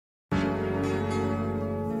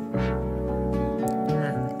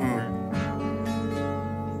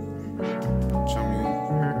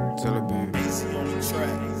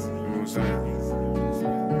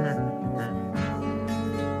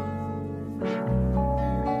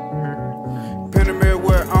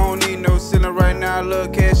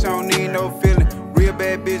love cash, she don't need no feeling. Real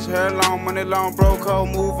bad bitch, her long, money long, broke hoe,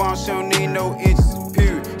 move on, she don't need no inches,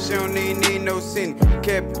 period. She don't need no sin.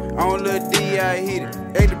 Cap it, on Lil D, I hit it.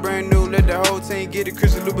 Acted brand new, let the whole team get it.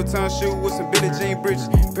 Christian Louboutin shoe with some Billie Jean britches.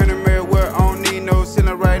 Panamera wear, I don't need no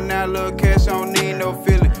ceiling. Right now, love cash, I don't need no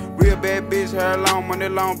feeling. Real bad bitch, her long, money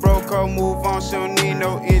long, broke hoe, move on, she don't need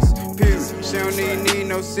no inches, period. She don't need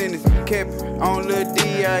no sentence. Cap it, on Lil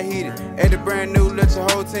D, I hit it. Acted brand new, let your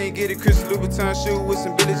whole team get it. Christian Louboutin shoe with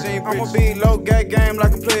some Billie Jean britches. I'ma be low, got game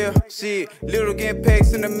like a player. Shit, little getting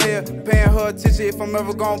packs in the mail. Paying her attention if I'm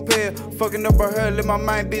ever gon' pay her. Fucking up her hair, let my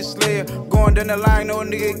mind bitch slayer. Going down the line, no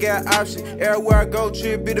nigga got option. Everywhere I go,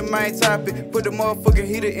 trip be the main topic. Put the motherfucking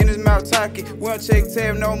heater in his mouth, talk it. We don't check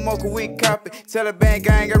tab, no more, cause we copy. Taliban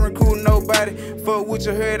gang, ain't recruiting nobody. Fuck with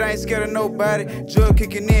your head, I ain't scared of nobody. Drug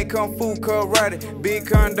kicking in, kung fu, karate. Big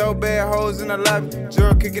condo, bad hoes in the lobby.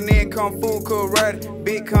 Drug kicking in, kung fu, karate.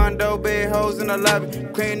 Big condo, bad hoes in the lobby.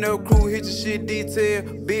 Clean up crew, hit your shit detail.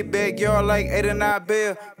 Big backyard like 8 or 9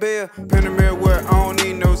 bell. Panamera wear, I don't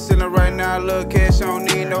need no ceiling. Right now, I love cash, I don't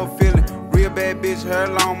need no feeling. Real bad bitch, her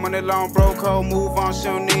long, money long, broke hoe, move on, she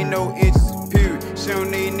don't need no inches, period. She don't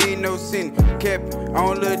need no sin. Cap it,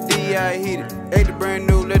 on Lil D, I hit it. Acted brand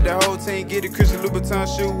new, let the whole team get it. Christian Louboutin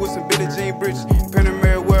shoe with some Billie Jean britches.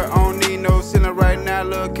 Panamera wear, I don't need no ceiling. Right now,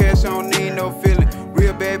 love cash, I don't need no feeling.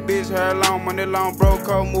 Real bad bitch, her long, money long, broke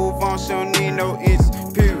hoe, move on, she don't need no inches,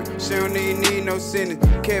 period. She don't need no sentence.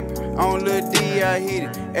 Cap it, on Lil D, I hit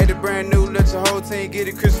it. Acted brand new, let your whole team get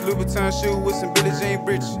it. Christian Louboutin shoe with some Billie Jean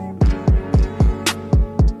britches.